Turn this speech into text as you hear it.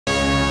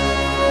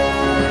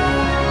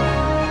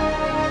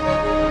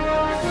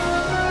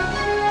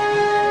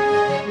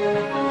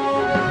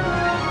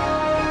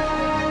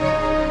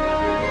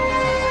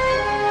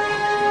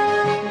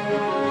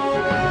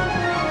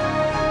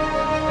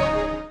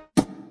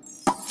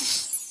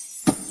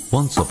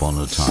Once upon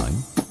a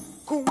time,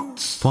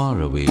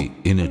 far away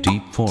in a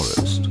deep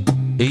forest,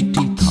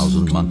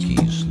 80,000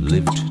 monkeys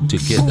lived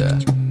together.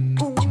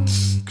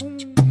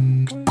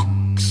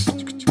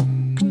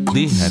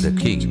 They had a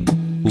king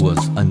who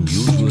was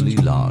unusually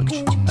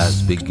large,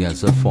 as big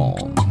as a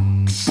fawn.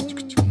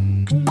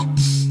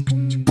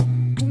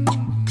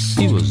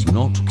 He was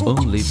not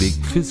only big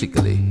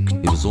physically,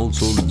 he was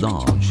also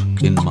large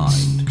in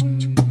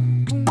mind.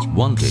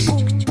 One day,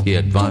 he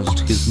advised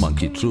his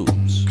monkey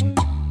troops.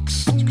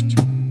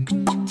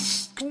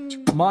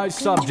 My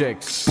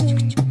subjects,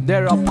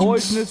 there are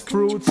poisonous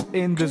fruits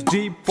in this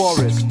deep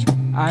forest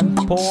and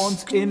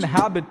ponds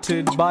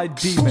inhabited by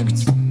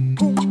demons.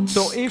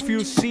 So if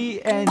you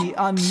see any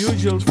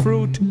unusual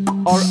fruit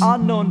or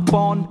unknown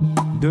pond,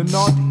 do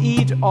not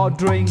eat or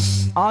drink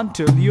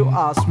until you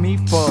ask me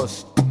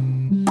first.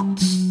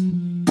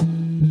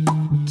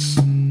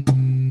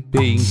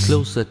 Paying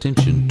close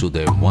attention to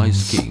their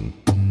wise king,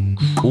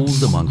 all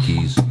the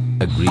monkeys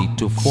agreed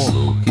to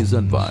follow his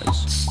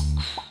advice.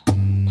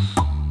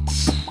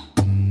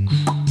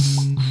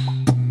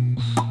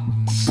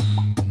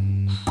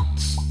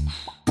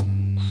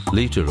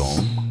 Later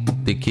on,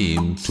 they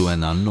came to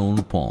an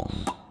unknown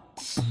pond.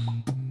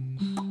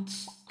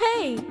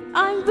 Hey,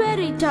 I'm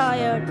very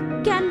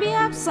tired. Can we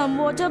have some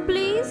water,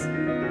 please?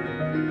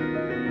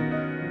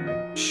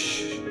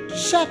 Shh!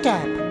 Shut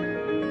up!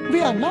 We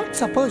are not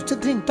supposed to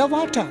drink the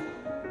water.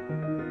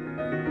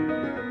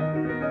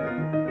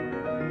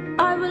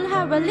 I will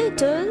have a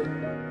little.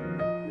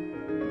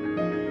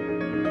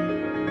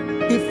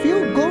 If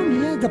you go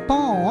near the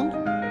pond,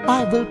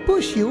 I will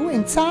push you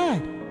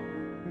inside.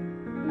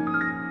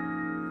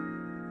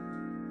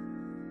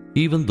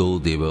 Even though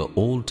they were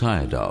all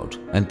tired out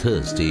and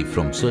thirsty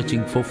from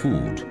searching for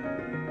food,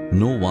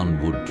 no one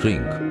would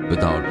drink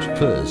without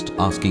first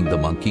asking the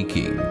Monkey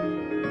King.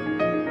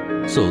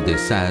 So they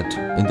sat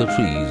in the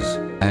trees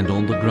and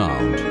on the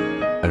ground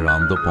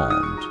around the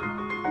pond.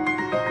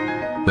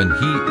 When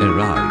he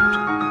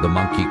arrived, the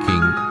Monkey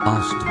King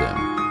asked them,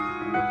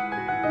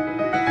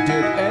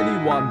 Did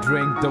anyone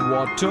drink the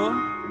water?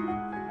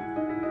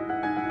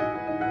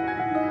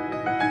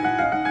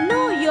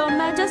 No, Your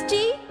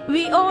Majesty.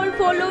 We all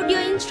followed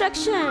your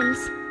instructions.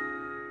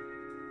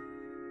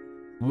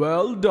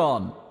 Well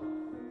done.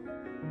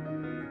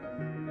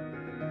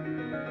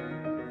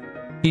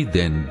 He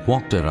then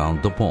walked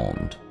around the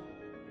pond.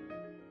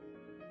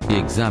 He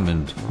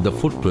examined the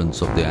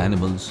footprints of the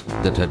animals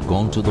that had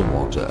gone to the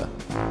water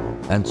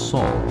and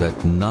saw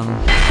that none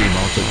came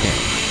out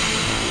again.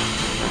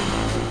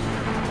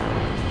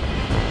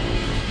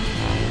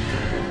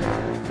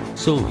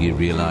 So he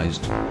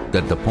realized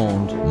that the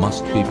pond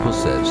must be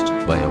possessed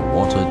by a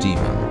water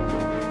demon.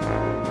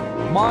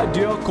 My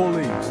dear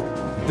colleagues,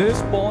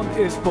 this pond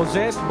is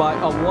possessed by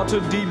a water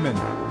demon.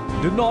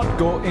 Do not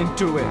go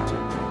into it.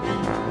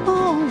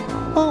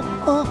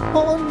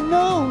 Oh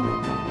no!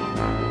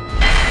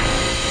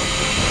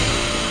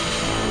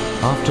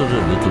 After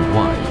a little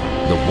while,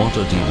 the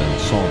water demon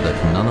saw that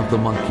none of the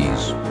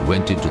monkeys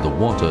went into the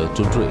water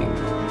to drink.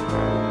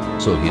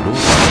 So he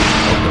rose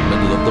out of the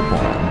middle of the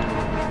pond,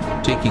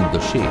 taking the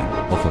shape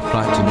of a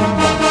frightening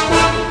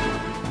monster.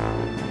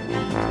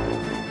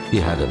 He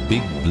had a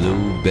big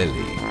blue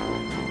belly,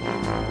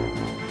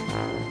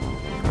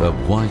 a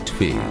white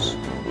face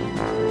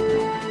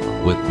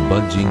with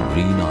bulging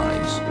green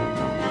eyes,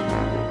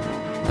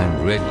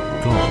 and red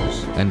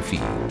claws and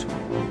feet.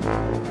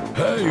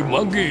 Hey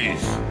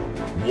monkeys,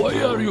 why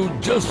are you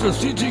just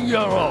sitting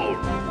around?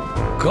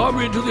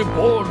 Come into the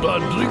pond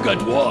and drink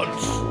at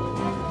once.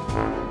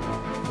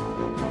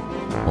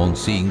 On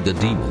seeing the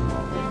demon,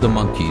 the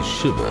monkeys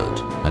shivered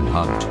and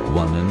hugged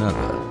one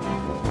another.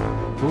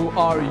 Who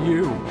are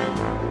you?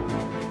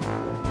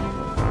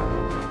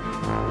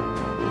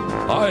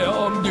 I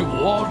am the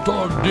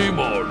water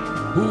demon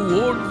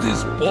who owns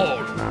this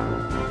pond.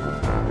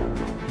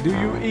 Do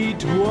you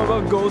eat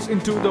whoever goes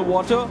into the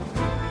water?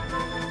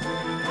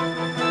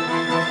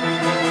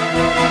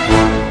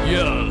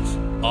 Yes,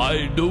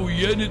 I do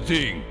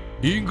anything,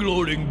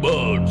 including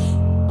birds.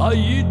 I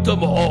eat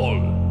them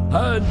all.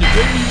 And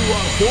when you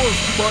are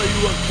forced by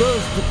your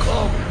thirst to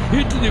come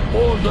into the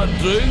pond and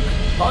drink,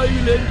 I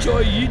will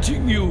enjoy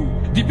eating you,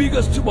 the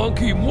biggest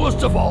monkey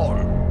most of all.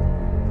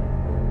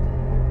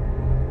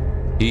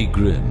 He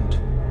grinned.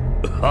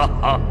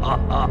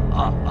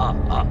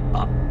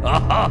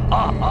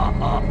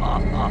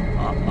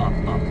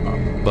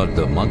 But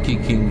the Monkey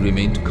King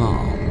remained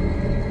calm.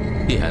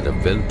 He had a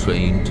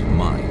well-trained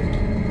mind.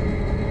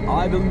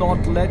 I will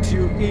not let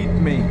you eat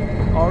me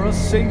or a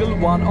single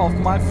one of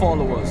my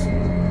followers.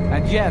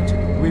 And yet,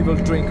 we will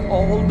drink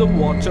all the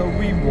water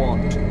we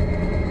want.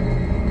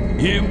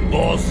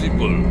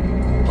 Impossible!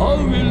 How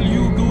will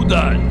you do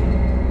that?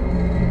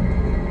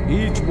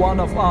 Each one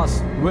of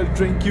us will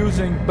drink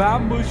using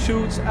bamboo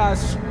shoots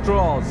as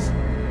straws,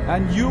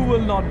 and you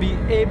will not be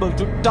able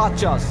to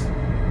touch us.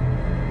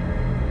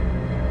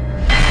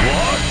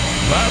 What?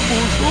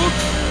 Bamboo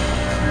shoots?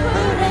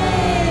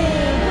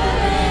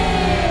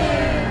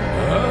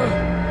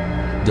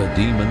 The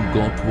demon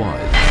got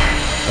wild.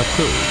 At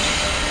first,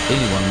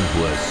 Anyone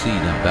who has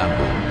seen a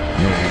bamboo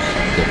knows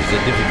there is a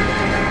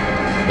difficulty.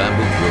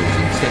 Bamboo grows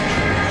in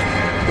sections,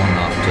 one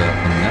after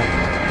another,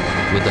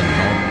 with a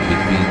knot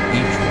between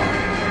each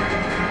one.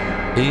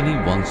 Any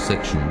one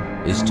section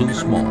is too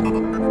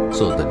small,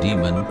 so the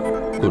demon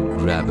could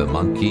grab a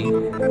monkey,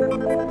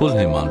 pull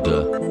him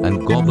under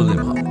and gobble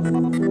him up.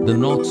 The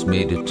knots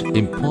made it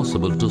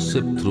impossible to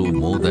sip through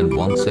more than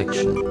one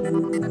section.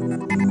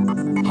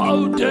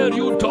 How dare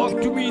you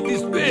talk to me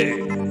this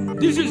way?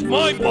 This is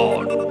my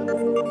pond.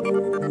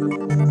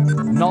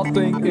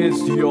 Nothing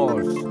is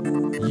yours.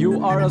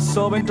 You are a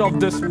servant of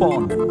this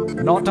pond,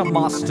 not a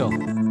master.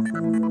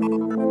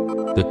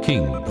 The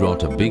king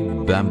brought a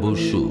big bamboo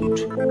shoot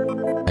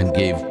and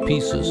gave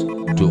pieces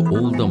to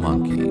all the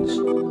monkeys.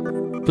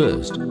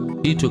 First,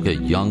 he took a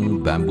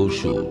young bamboo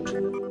shoot,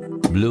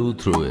 blew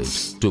through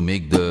it to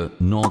make the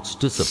knots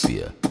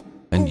disappear,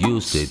 and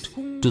used it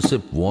to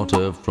sip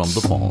water from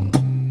the pond.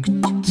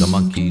 The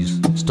monkeys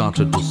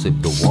started to sip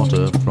the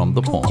water from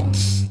the pond.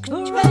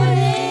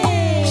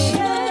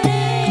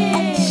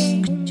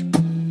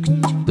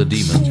 The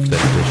demon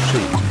felt a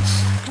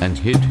shame and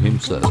hid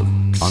himself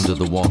under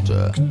the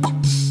water.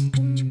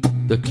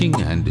 The king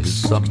and his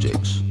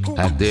subjects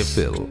had their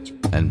fill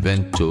and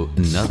went to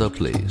another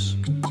place.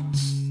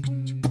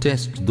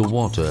 Test the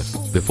water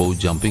before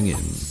jumping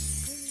in.